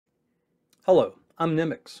Hello, I'm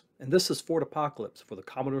Nimix, and this is Fort Apocalypse for the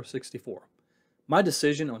Commodore 64. My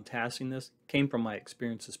decision on tasking this came from my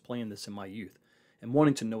experiences playing this in my youth and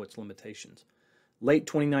wanting to know its limitations. Late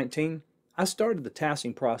 2019, I started the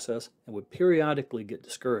tasking process and would periodically get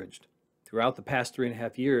discouraged. Throughout the past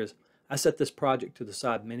 3.5 years, I set this project to the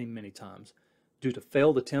side many times due to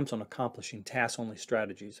failed attempts on accomplishing task-only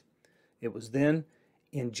strategies. It was then,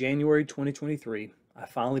 in January 2023, I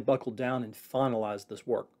finally buckled down and finalized this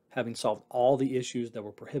work, having solved all the issues that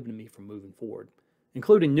were prohibiting me from moving forward,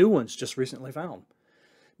 including new ones just recently found.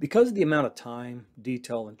 Because of the amount of time,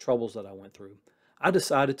 detail, and troubles that I went through, I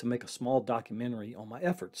decided to make a small documentary on my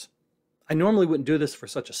efforts. I normally wouldn't do this for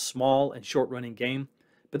such a small and short-running game,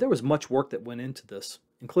 but there was much work that went into this,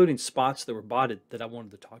 including spots that were botted that I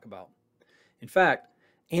wanted to talk about. In fact,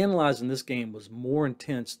 analyzing this game was more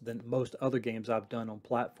intense than most other games I've done on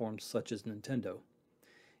platforms such as Nintendo.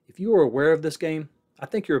 If you are aware of this game, I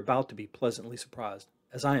think you're about to be pleasantly surprised,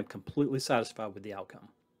 as I am completely satisfied with the outcome.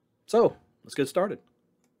 So, let's get started.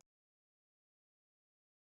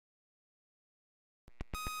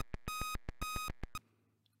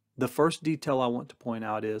 The first detail I want to point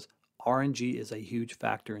out is RNG is a huge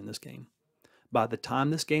factor in this game. By the time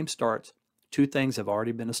this game starts, two things have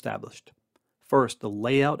already been established. First, the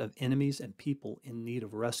layout of enemies and people in need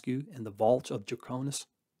of rescue in the vaults of Draconis.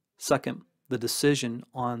 Second, the decision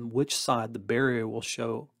on which side the barrier will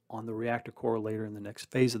show on the reactor core later in the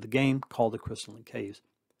next phase of the game, called the Crystalline Caves.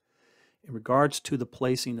 In regards to the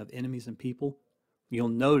placing of enemies and people, you'll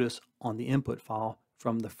notice on the input file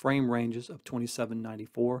from the frame ranges of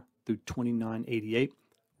 2794 through 2988,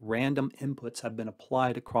 random inputs have been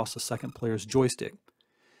applied across the second player's joystick.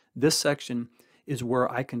 This section is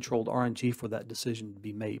where I controlled RNG for that decision to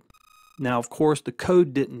be made. Now, of course, the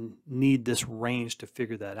code didn't need this range to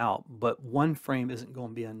figure that out, but one frame isn't going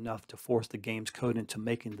to be enough to force the game's code into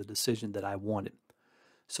making the decision that I wanted.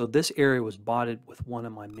 So this area was botted with one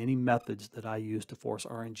of my many methods that I use to force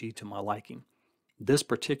RNG to my liking. This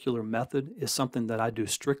particular method is something that I do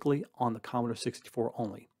strictly on the Commodore 64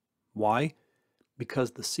 only. Why?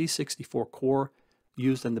 Because the C64 core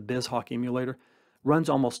used in the BizHawk emulator runs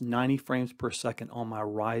almost 90 frames per second on my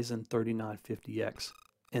Ryzen 3950X.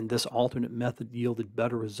 And this alternate method yielded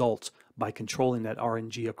better results by controlling that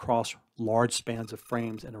RNG across large spans of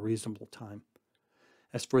frames in a reasonable time.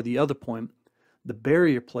 As for the other point, the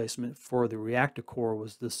barrier placement for the reactor core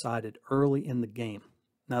was decided early in the game.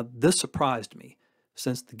 Now, this surprised me,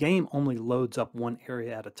 since the game only loads up one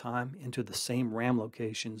area at a time into the same RAM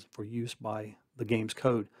locations for use by the game's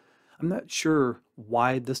code. I'm not sure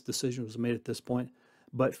why this decision was made at this point,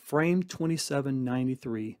 but frame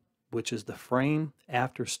 2793, which is the frame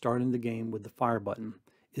after starting the game with the fire button,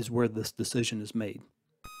 is where this decision is made.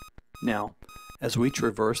 Now, as we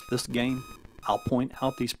traverse this game, I'll point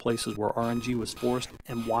out these places where RNG was forced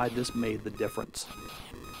and why this made the difference.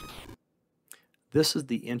 This is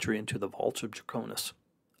the entry into the vaults of Draconis.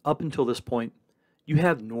 Up until this point, you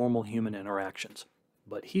have normal human interactions.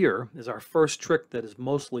 But here is our first trick that is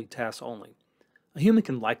mostly task only. A human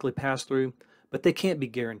can likely pass through, but they can't be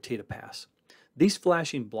guaranteed a pass. These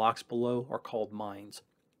flashing blocks below are called mines.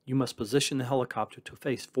 You must position the helicopter to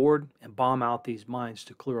face forward and bomb out these mines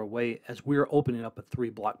to clear a way, as we are opening up a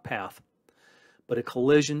 3-block path. But a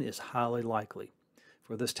collision is highly likely.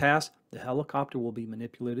 For this task, the helicopter will be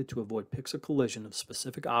manipulated to avoid pixel collision of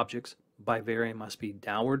specific objects by varying my speed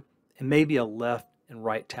downward and maybe a left and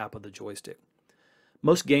right tap of the joystick.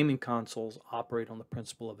 Most gaming consoles operate on the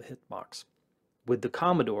principle of a hitbox. With the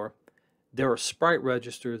Commodore, there are sprite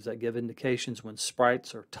registers that give indications when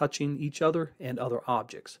sprites are touching each other and other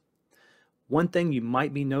objects. One thing you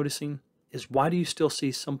might be noticing is, why do you still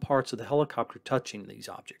see some parts of the helicopter touching these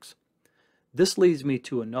objects? This leads me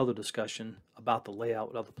to another discussion about the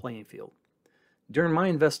layout of the playing field. During my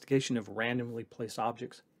investigation of randomly placed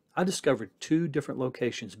objects, I discovered two different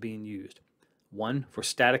locations being used. One for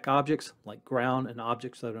static objects like ground and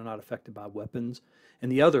objects that are not affected by weapons, and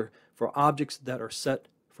the other for objects that are set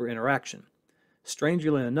for interaction.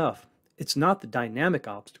 Strangely enough, it's not the dynamic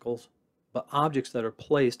obstacles, but objects that are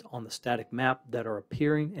placed on the static map that are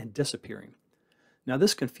appearing and disappearing. Now,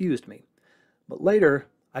 this confused me, but later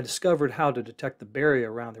I discovered how to detect the barrier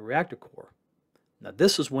around the reactor core. Now,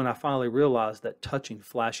 this is when I finally realized that touching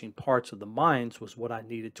flashing parts of the mines was what I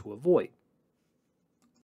needed to avoid.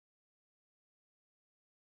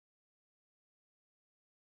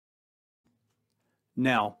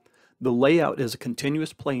 Now, the layout is a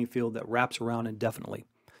continuous playing field that wraps around indefinitely.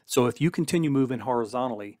 So if you continue moving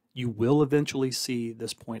horizontally, you will eventually see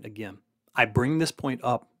this point again. I bring this point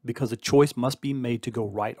up because a choice must be made to go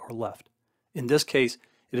right or left. In this case,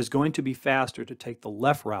 it is going to be faster to take the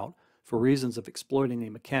left route for reasons of exploiting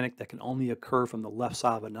a mechanic that can only occur from the left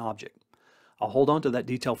side of an object. I'll hold on to that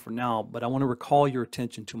detail for now, but I want to recall your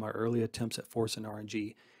attention to my early attempts at forcing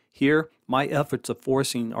RNG. Here, my efforts of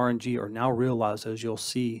forcing RNG are now realized as you'll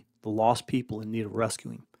see the lost people in need of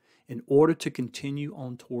rescuing. In order to continue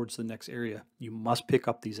on towards the next area, you must pick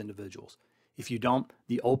up these individuals. If you don't,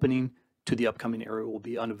 the opening to the upcoming area will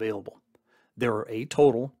be unavailable. There are 8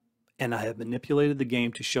 total, and I have manipulated the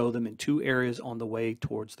game to show them in 2 areas on the way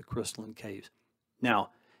towards the crystalline caves.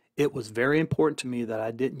 Now, it was very important to me that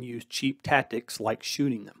I didn't use cheap tactics like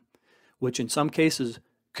shooting them, which in some cases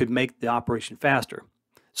could make the operation faster.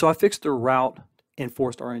 So I fixed their route and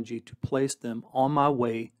forced RNG to place them on my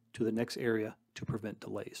way to the next area to prevent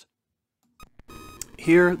delays.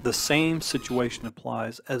 Here, the same situation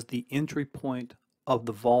applies as the entry point of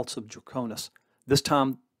the vaults of Draconis. This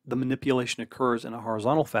time, the manipulation occurs in a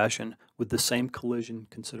horizontal fashion with the same collision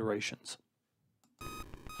considerations.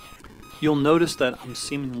 You'll notice that I'm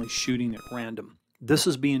seemingly shooting at random. This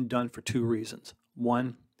is being done for 2 reasons.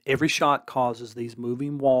 1, every shot causes these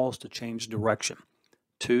moving walls to change direction.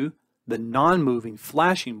 2, the non-moving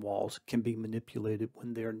flashing walls can be manipulated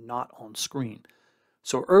when they're not on screen.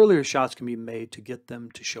 So earlier shots can be made to get them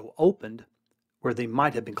to show opened where they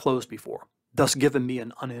might have been closed before, thus giving me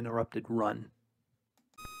an uninterrupted run.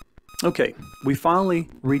 Okay, we finally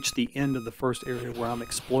reached the end of the first area where I'm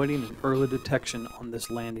exploiting an early detection on this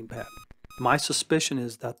landing pad. My suspicion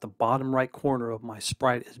is that the bottom right corner of my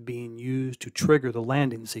sprite is being used to trigger the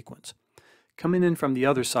landing sequence. Coming in from the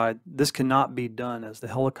other side, this cannot be done as the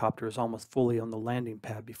helicopter is almost fully on the landing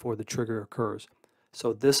pad before the trigger occurs.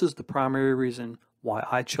 So this is the primary reason why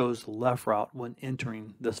I chose the left route when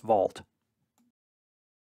entering this vault.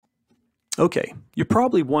 Okay, you're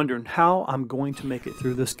probably wondering how I'm going to make it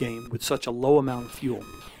through this game with such a low amount of fuel.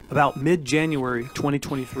 About mid-January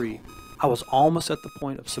 2023, I was almost at the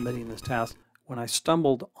point of submitting this task when I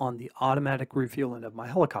stumbled on the automatic refueling of my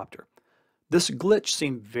helicopter. This glitch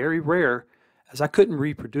seemed very rare as I couldn't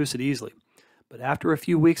reproduce it easily, but after a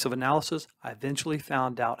few weeks of analysis, I eventually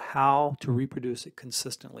found out how to reproduce it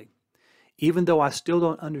consistently. Even though I still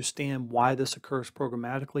don't understand why this occurs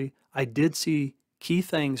programmatically, I did see key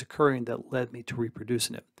things occurring that led me to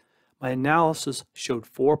reproducing it. My analysis showed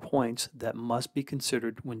 4 points that must be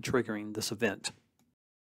considered when triggering this event.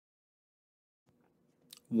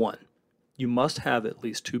 1. You must have at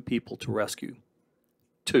least 2 people to rescue.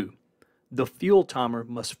 2. The fuel timer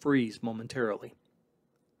must freeze momentarily.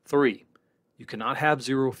 3. You cannot have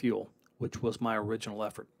 0 fuel, which was my original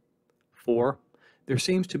effort. 4. There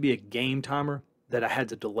seems to be a game timer that I had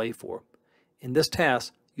to delay for. In this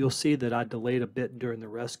task, you'll see that I delayed a bit during the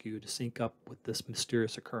rescue to sync up with this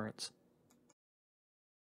mysterious occurrence.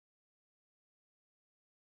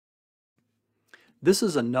 This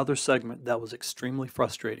is another segment that was extremely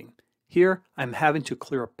frustrating. Here, I'm having to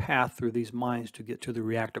clear a path through these mines to get to the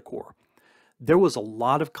reactor core. There was a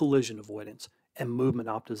lot of collision avoidance and movement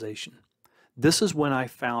optimization. This is when I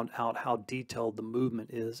found out how detailed the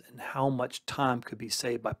movement is and how much time could be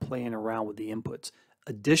saved by playing around with the inputs.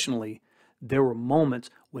 Additionally, there were moments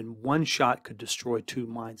when one shot could destroy 2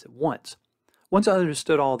 mines at once. Once I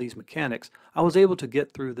understood all these mechanics, I was able to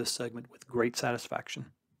get through this segment with great satisfaction.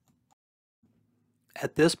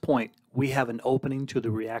 At this point, we have an opening to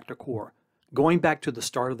the reactor core. Going back to the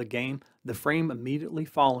start of the game, the frame immediately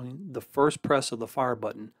following the first press of the fire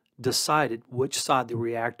button decided which side the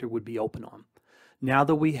reactor would be open on. Now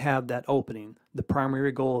that we have that opening, the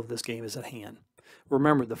primary goal of this game is at hand.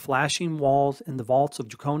 Remember the flashing walls in the vaults of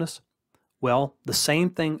Draconis? Well, the same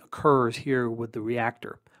thing occurs here with the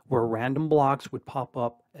reactor, where random blocks would pop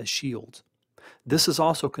up as shields. This is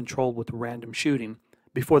also controlled with random shooting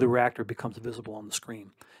before the reactor becomes visible on the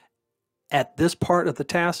screen. At this part of the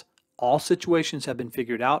task, all situations have been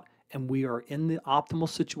figured out, and we are in the optimal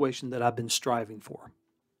situation that I've been striving for.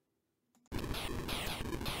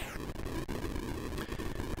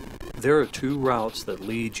 There are 2 routes that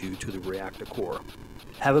lead you to the reactor core.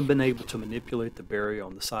 Having been able to manipulate the barrier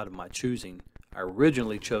on the side of my choosing, I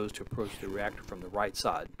originally chose to approach the reactor from the right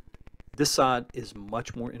side. This side is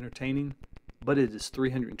much more entertaining, but it is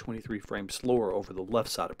 323 frames slower over the left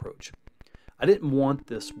side approach. I didn't want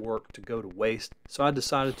this work to go to waste, so I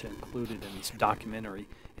decided to include it in this documentary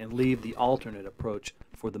and leave the alternate approach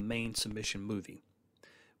for the main submission movie.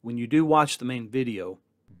 When you do watch the main video,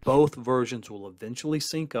 both versions will eventually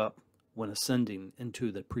sync up when ascending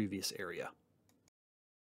into the previous area.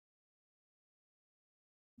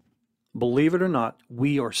 Believe it or not,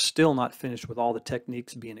 we are still not finished with all the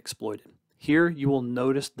techniques being exploited. Here you will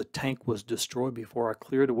notice the tank was destroyed before I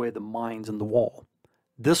cleared away the mines in the wall.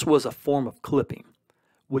 This was a form of clipping.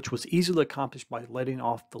 which was easily accomplished by letting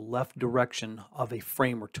off the left direction of a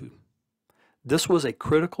frame or two. This was a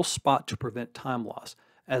critical spot to prevent time loss,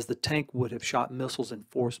 as the tank would have shot missiles and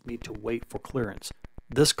forced me to wait for clearance.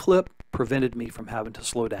 This clip prevented me from having to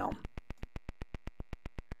slow down.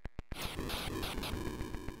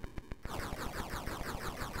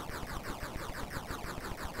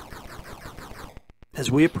 As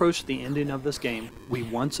we approach the ending of this game, we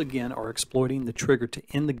once again are exploiting the trigger to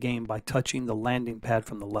end the game by touching the landing pad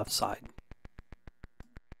from the left side.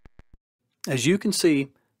 As you can see,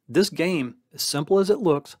 this game, as simple as it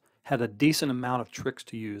looks, had a decent amount of tricks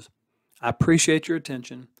to use. I appreciate your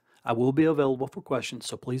attention. I will be available for questions,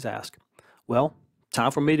 so please ask. Well, time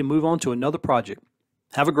for me to move on to another project.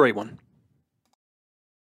 Have a great one.